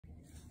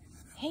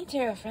Hey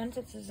Tarot friends,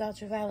 this is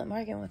Ultraviolet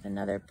Morgan with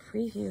another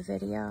preview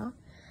video.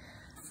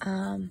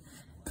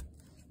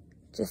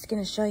 Just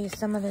going to show you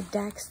some of the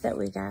decks that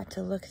we got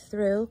to look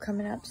through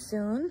coming up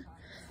soon.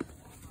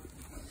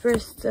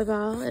 First of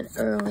all, an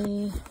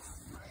early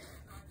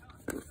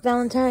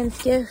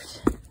Valentine's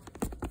gift.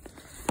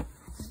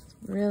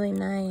 Really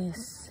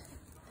nice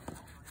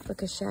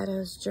Book of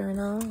Shadows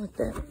journal with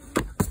the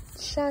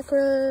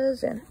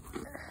chakras, and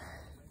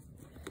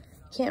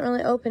can't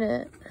really open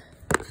it.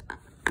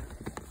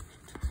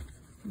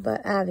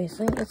 But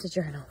obviously, it's a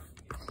journal.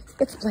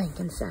 It's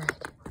blank inside.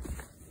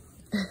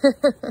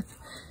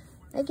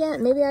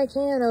 Again, maybe I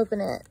can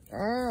open it.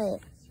 Alright.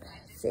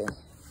 Let's see.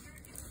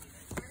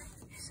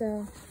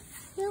 So,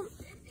 yep.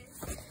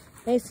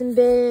 Nice and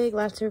big,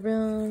 lots of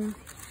room.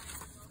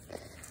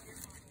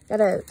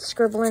 Gotta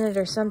scribble in it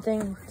or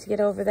something to get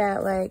over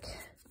that, like,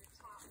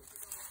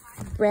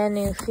 brand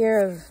new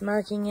fear of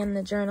marking in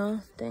the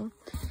journal thing.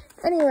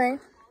 Anyway,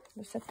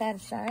 we'll set that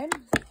aside.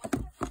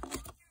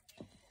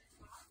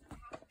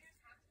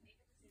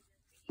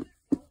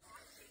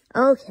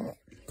 Okay,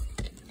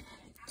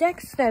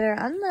 decks that are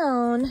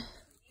unknown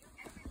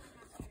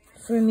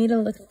for me to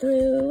look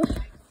through.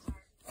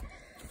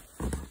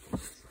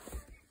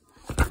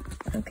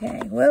 Okay,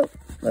 whoa.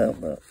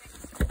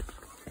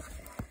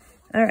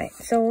 All right,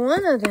 so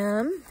one of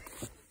them,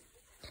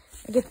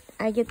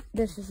 I get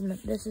this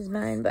is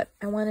mine, but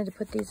I wanted to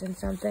put these in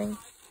something.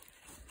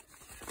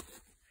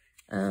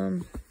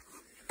 So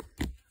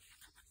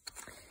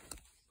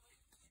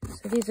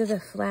these are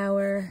the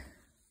Flower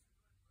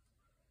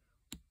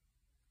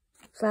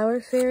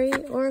Fairy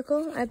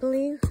Oracle, I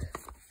believe.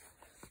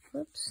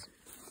 Whoops.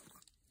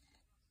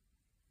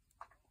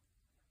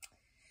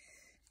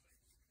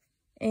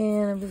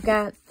 And we've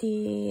got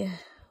the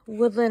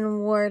Woodland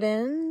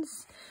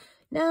Wardens.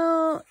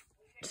 Now,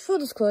 full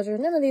disclosure,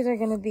 none of these are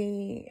going to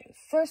be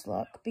first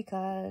look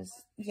because,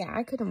 yeah,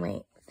 I couldn't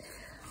wait.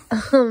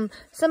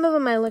 Some of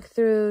them I looked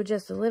through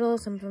just a little.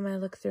 Some of them I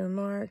looked through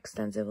more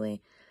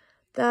extensively.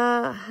 The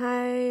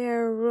I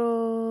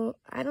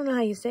don't know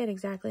how you say it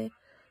exactly.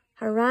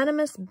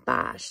 Hieronymus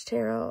Bosch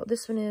Tarot.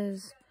 This one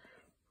is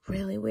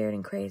really weird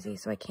and crazy,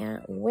 so I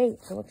can't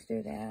wait to look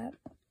through that.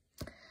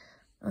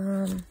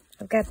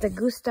 I've got the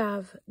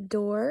Gustav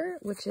Door,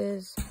 which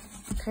is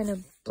kind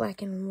of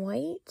black and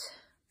white.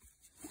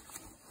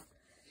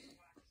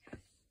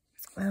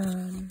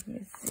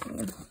 Let's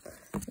see.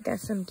 I got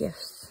some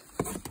gifts.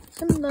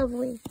 Some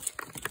lovely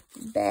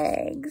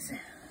bags.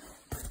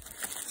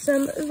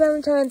 Some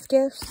Valentine's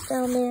gifts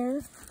down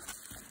there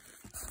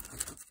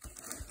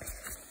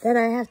that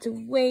I have to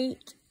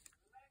wait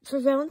for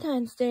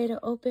Valentine's Day to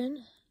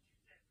open.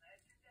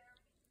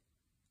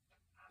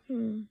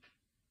 I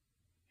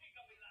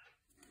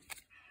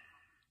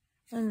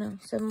don't know,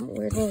 some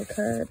weird little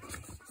card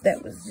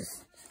that was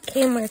just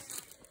came with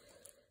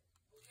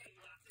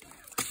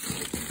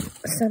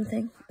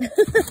something.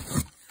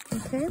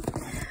 Okay.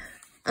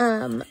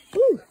 Ooh,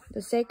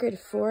 the Sacred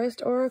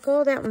Forest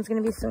Oracle. That one's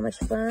gonna be so much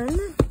fun.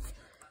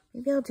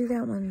 Maybe I'll do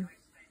that one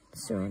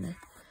soon.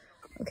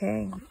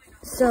 Okay.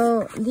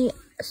 So the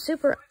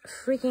super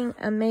freaking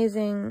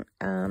amazing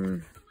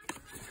God,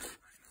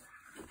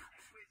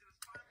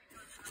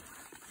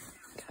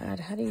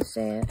 how do you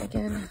say it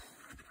again?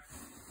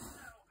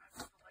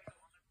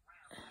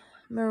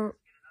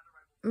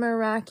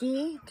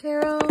 Meraki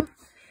Tarot.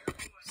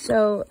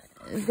 So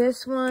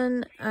this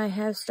one I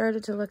have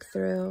started to look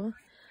through,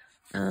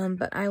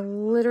 but I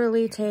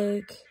literally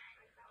take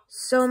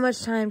so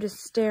much time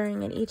just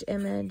staring at each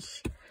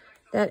image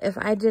that if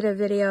I did a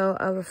video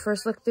of a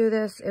first look through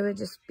this, it would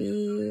just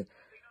be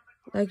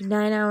like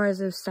 9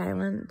 hours of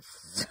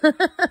silence.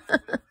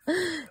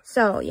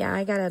 So yeah,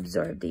 I gotta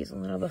absorb these a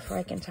little before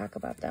I can talk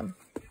about them.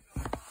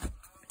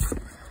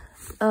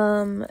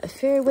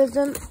 Fairy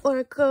Wisdom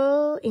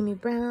Oracle, Amy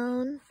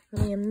Brown,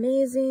 really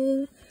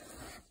amazing.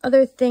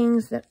 Other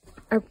things that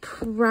are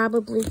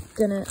probably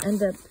gonna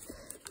end up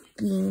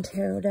being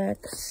tarot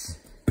decks.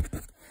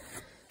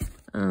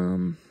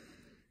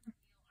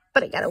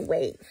 But I gotta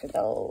wait for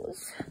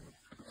those.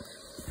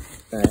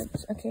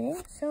 But, okay,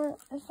 so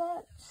is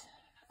that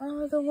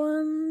all the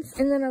ones?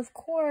 And then, of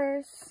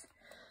course,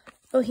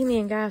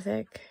 Bohemian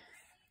Gothic,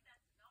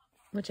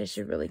 which I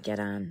should really get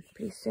on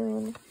pretty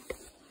soon.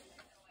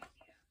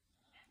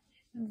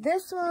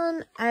 This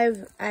one,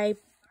 I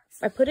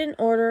put in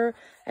order.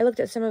 I looked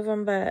at some of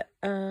them, but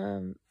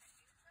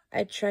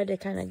I tried to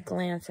kind of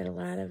glance at a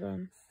lot of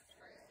them.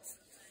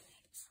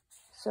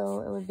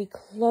 So it would be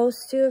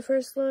close to a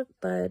first look,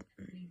 but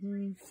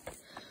I'm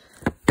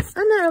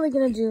not really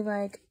going to do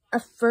like a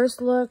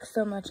first look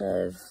so much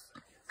as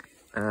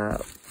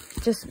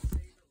just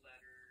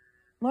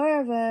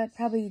more of a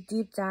probably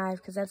deep dive,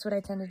 because that's what I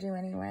tend to do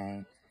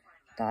anyway.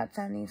 Thoughts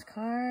on these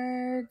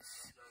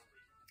cards,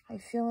 how I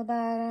feel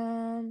about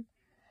them,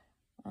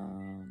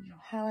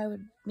 how I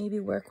would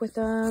maybe work with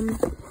them.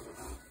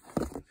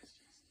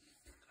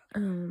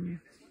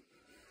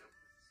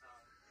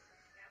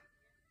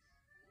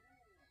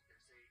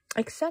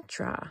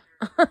 Etc.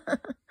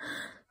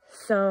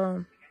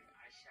 So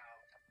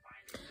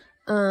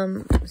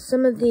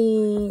Some of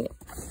the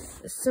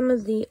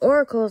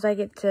oracles I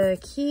get to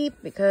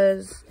keep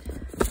because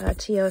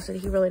Tio said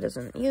he really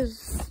doesn't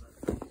use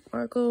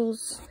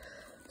oracles.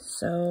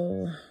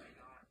 So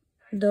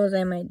those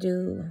I might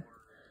do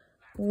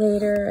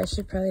later. I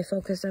should probably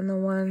focus on the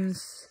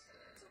ones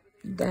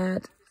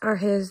that are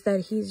his,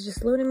 that he's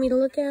just loading me to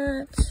look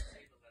at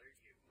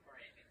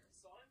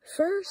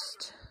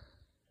first.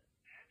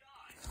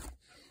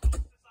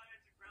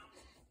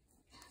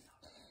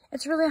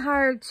 It's really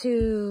hard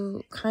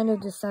to kind of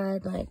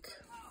decide, like,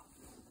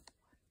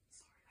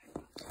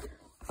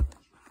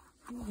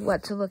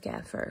 what to look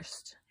at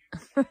first.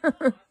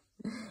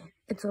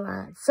 It's a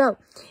lot. So,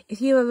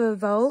 if you have a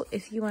vote,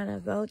 if you want to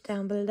vote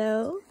down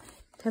below,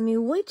 tell me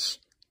which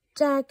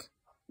deck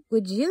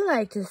would you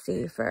like to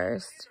see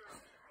first.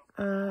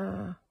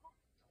 And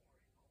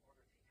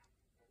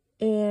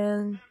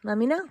let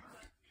me know.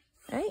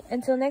 Alright,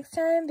 until next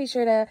time, be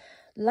sure to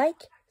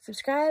like,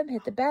 subscribe,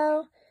 hit the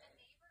bell,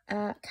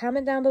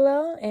 comment down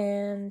below,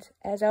 and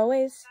as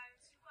always,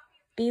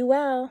 be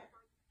well.